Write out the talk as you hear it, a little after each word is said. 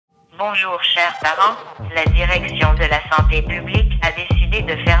Bonjour chers parents, la direction de la santé publique a décidé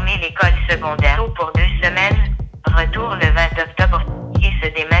de fermer l'école secondaire pour 2 semaines. Retour le 20 octobre et ce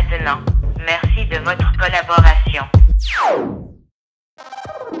dès maintenant. Merci de votre collaboration.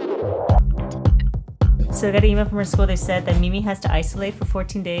 So I got an email from her school. They said that Mimi has to isolate for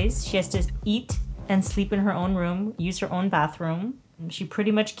 14 days. She has to eat and sleep in her own room, use her own bathroom. She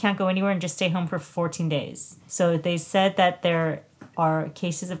pretty much can't go anywhere and just stay home for 14 days. So they said that there are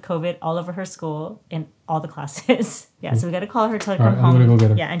cases of COVID all over her school in all the classes. Yeah, so we got to call her, tell her to come home. I'm gonna go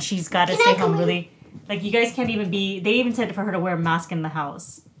get her. Yeah, and she's got to stay home really. Like, you guys can't even be. They even said for her to wear a mask in the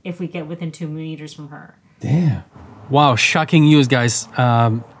house if we get within 2 meters from her. Damn. Wow, shocking news, guys. I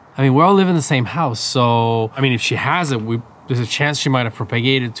mean, we all live in the same house, so I mean, if she has it, there's a chance she might have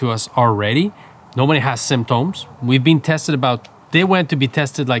propagated to us already. Nobody has symptoms. We've been tested they went to be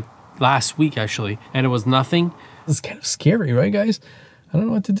tested like last week actually, and it was nothing. It's kind of scary, right, guys? I don't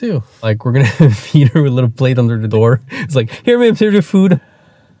know what to do. Like, we're gonna feed her with a little plate under the door. It's like, here, ma'am, here's your food.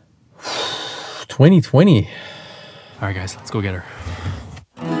 2020. All right, guys, let's go get her.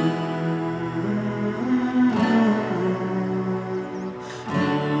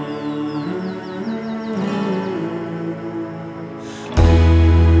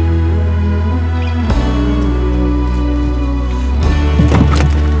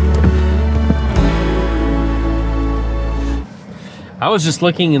 I was just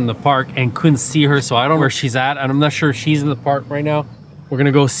looking in the park and couldn't see her, so I don't know where she's at, and I'm not sure if she's in the park right now. We're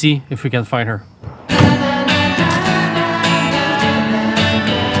gonna go see if we can find her.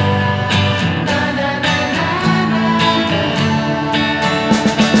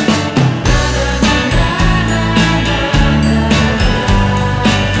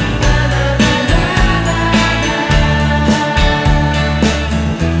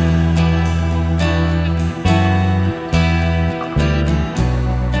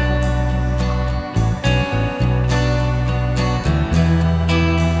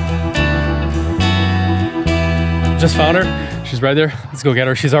 Just found her. She's right there. Let's go get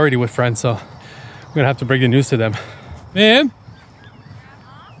her. She's already with friends, so I'm gonna have to break the news to them. Ma'am,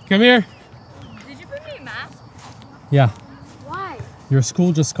 come here. Did you bring me a mask? Yeah. Why? Your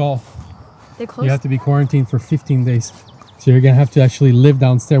school just called. They closed? You have to be quarantined for 15 days. So you're gonna have to actually live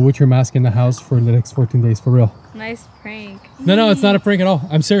downstairs with your mask in the house for the next 14 days, for real. Nice prank. No, it's not a prank at all.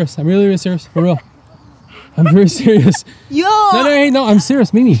 I'm serious. I'm really serious, for real. I'm very serious. Yo! No, I'm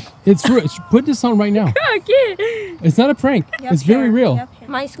serious, Mimi. It's real. Put this on right now. Okay. It's not a prank. It's very real. Yep.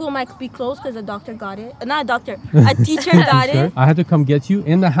 My school might be closed because a doctor got it. Not a doctor, a teacher got it. I had to come get you.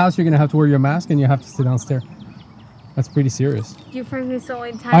 In the house, you're going to have to wear your mask and you have to sit downstairs. That's pretty serious. You pranked me so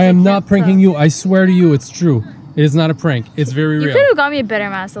many times. I am not pranking you. I swear to you, it's true. It is not a prank. It's very real. You could have got me a better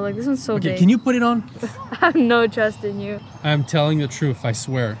mask though. Like, this one's so big. Can you put it on? I have no trust in you. I'm telling the truth, I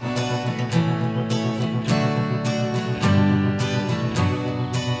swear.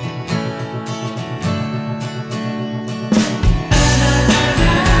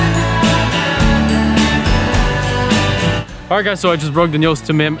 All right, guys, so I just broke the news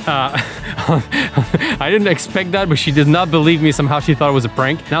to Mim. I didn't expect that, but she did not believe me. Somehow she thought it was a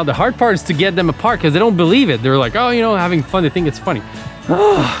prank. Now, the hard part is to get them apart because they don't believe it. They're like, oh, you know, having fun. They think it's funny.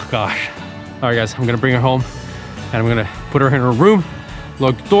 Oh, gosh. All right, guys, I'm going to bring her home and I'm going to put her in her room,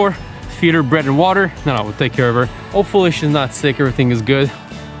 lock the door, feed her bread and water. No, we'll take care of her. Hopefully she's not sick. Everything is good.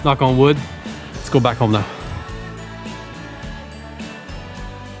 Knock on wood. Let's go back home now.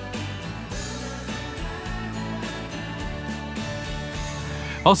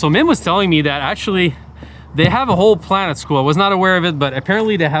 Also, Mim was telling me that actually they have a whole plan at school. I was not aware of it, but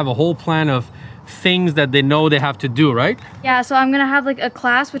apparently they have a whole plan of things that they know they have to do, right? Yeah, so I'm gonna have like a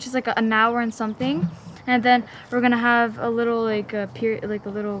class, which is like an hour and something. And then we're gonna have a little like a period, like a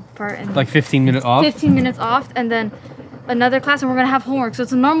little part. And like 15 minutes off? 15 minutes off, and then another class, and we're gonna have homework. So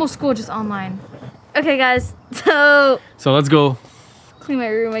it's a normal school, just online. Okay, guys, so let's go clean my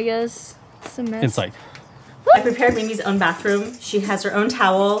room, I guess. It's a mess. inside. I prepared Mimi's own bathroom. She has her own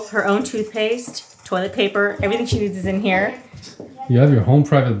towel, her own toothpaste, toilet paper. Everything she needs is in here. You have your home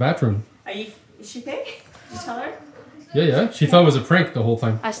private bathroom. Is she okay? Did you tell her? Yeah. She thought it was a prank the whole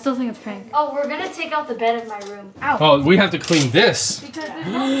time. I still think it's prank. Oh, we're gonna take out the bed in my room. Ow. Oh, we have to clean this. Because there's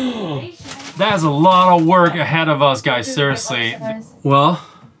no foundation. That's a lot of work ahead of us, guys. Seriously. Well,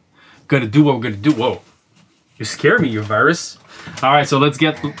 gotta do what we're gonna do. Whoa, you scare me, you virus. All right, so let's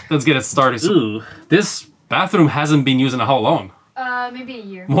get it started. Ooh, this bathroom hasn't been used in how long? Maybe a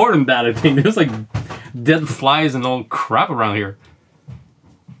year. More than that, I think. There's like dead flies and all crap around here.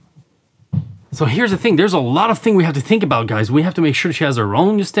 So here's the thing, there's a lot of things we have to think about, guys. We have to make sure she has her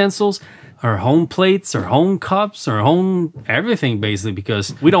own utensils, her own plates, her own cups, her own everything, basically,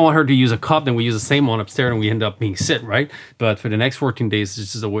 because we don't want her to use a cup, then we use the same one upstairs and we end up being sick, right? But for the next 14 days,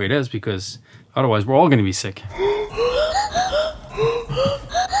 this is the way it is, because otherwise we're all gonna be sick.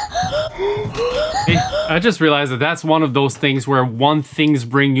 I just realized that that's one of those things where one things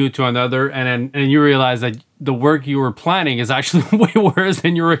bring you to another, and you realize that the work you were planning is actually way worse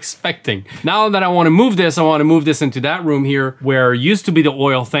than you were expecting. Now that I want to move this, I want to move this into that room here where used to be the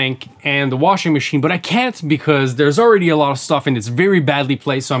oil tank and the washing machine, but I can't because there's already a lot of stuff and it's very badly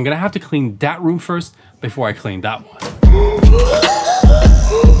placed, so I'm gonna have to clean that room first before I clean that one.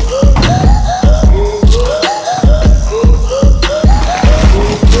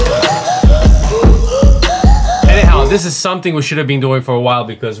 This is something we should have been doing for a while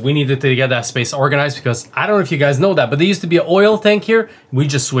because we needed to get that space organized, because I don't know if you guys know that, but there used to be an oil tank here. We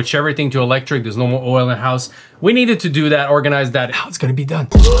just switched everything to electric. There's no more oil in the house. We needed to do that, organize that. How it's gonna be done.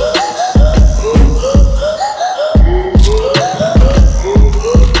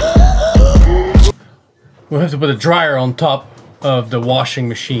 We'll have to put a dryer on top of the washing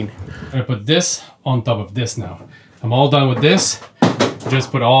machine. I'm gonna put this on top of this now. I'm all done with this.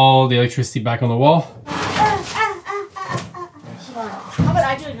 Just put all the electricity back on the wall. How about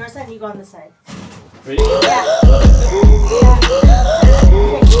I do it on your side and you go on this side? Ready? Yeah.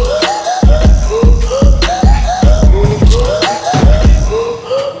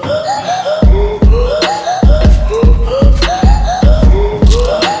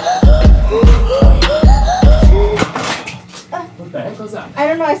 What the heck was that? I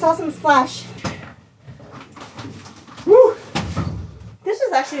don't know, I saw some splash. Woo! This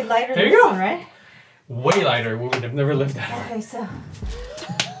was actually lighter There than you this go. one, right? Way lighter. We would have never lived that. Okay, so.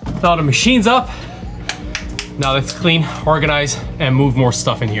 Now the machine's up. Now let's clean, organize, and move more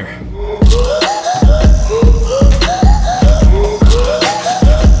stuff in here.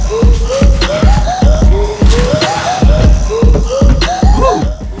 Woo!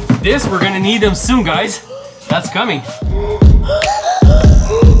 This, we're gonna need them soon, guys. That's coming.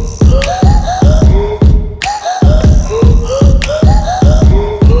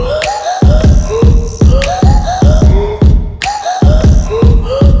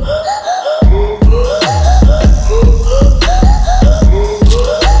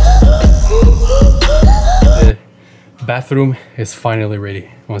 Bathroom is finally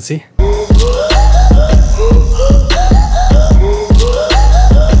ready. Want to see?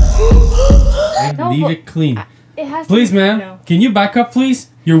 Leave it clean. It has Please, to, ma'am. No. Can you back up, please?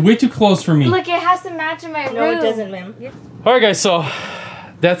 You're way too close for me. Look, it has to match in my room. No, it doesn't, ma'am. All right, guys. So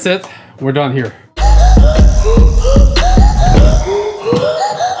that's it. We're done here.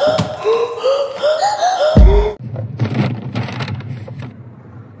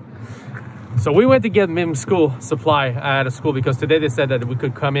 So we went to get Mim's school supply at a school because today they said that we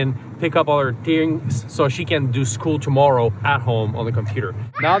could come in, pick up all her things so she can do school tomorrow at home on the computer.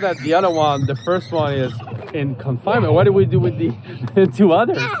 Now that the other one, the first one is in confinement, what do we do with the two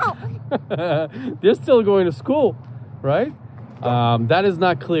others? They're still going to school, right? That is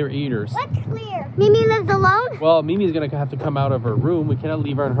not clear either. What's clear? Mimi lives alone? Well, Mimi's gonna have to come out of her room. We cannot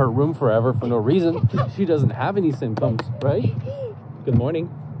leave her in her room forever for no reason. She doesn't have any symptoms, right? Good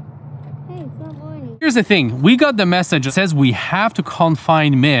morning. Hey, it's not morning. Here's the thing, we got the message that says we have to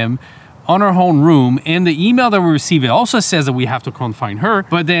confine Mim on our own room. In the email that we received, it also says that we have to confine her,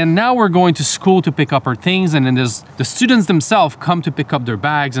 but then now we're going to school to pick up our things, and then there's the students themselves come to pick up their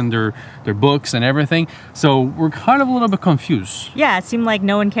bags and their books and everything. So we're kind of a little bit confused. Yeah, it seemed like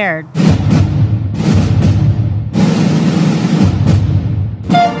no one cared.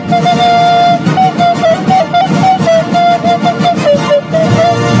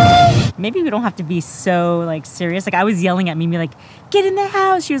 Maybe we don't have to be so like serious. Like I was yelling at Mimi like, get in the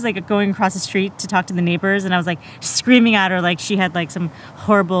house. She was like going across the street to talk to the neighbors, and I was like screaming at her like she had like some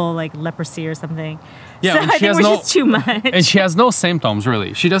horrible like leprosy or something. Yeah, so and I she think has we're no- just too much. And she has no symptoms,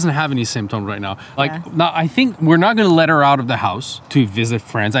 really. She doesn't have any symptoms right now. Like, Yeah. now I think we're not gonna let her out of the house to visit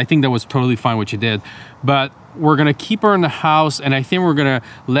friends. I think that was totally fine what you did. But we're gonna keep her in the house, and I think we're gonna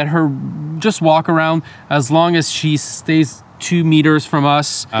let her just walk around as long as she stays 2 meters from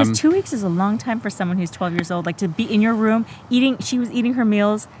us. Because 2 weeks is a long time for someone who's 12 years old. Like to be in your room eating, she was eating her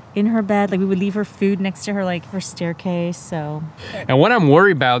meals in her bed. Like we would leave her food next to her, like her staircase. So And what I'm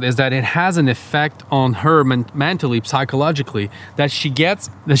worried about is that it has an effect on her mentally, psychologically, that she gets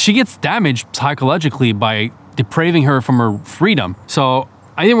damaged psychologically by depriving her from her freedom. So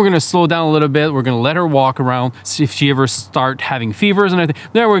I think we're gonna slow down a little bit. We're gonna let her walk around. See if she ever start having fevers and everything.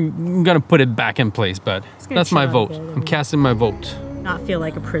 Then we're gonna put it back in place. But gonna that's my chill a vote. bit. I'm casting my vote. not feel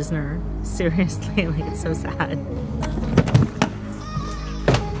like a prisoner. Seriously, like it's so sad.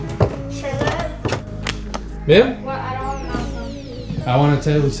 Babe? What? I don't know. I want to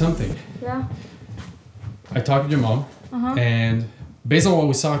tell you something. Yeah. I talked to your mom, and based on what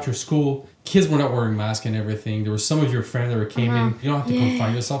we saw at your school, kids were not wearing masks and everything. There were some of your friends that came in. You don't have to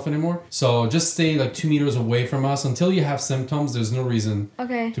confine yourself anymore. So just stay like 2 meters away from us until you have symptoms. There's no reason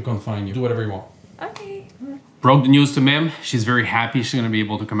to confine you. Do whatever you want. Okay. Broke the news to Mim. She's very happy she's going to be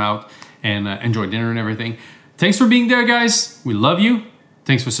able to come out and enjoy dinner and everything. Thanks for being there, guys. We love you.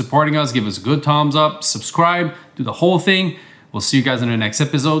 Thanks for supporting us. Give us a good thumbs up, subscribe, do the whole thing. We'll see you guys in the next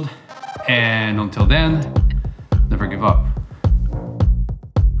episode. And until then, never give up.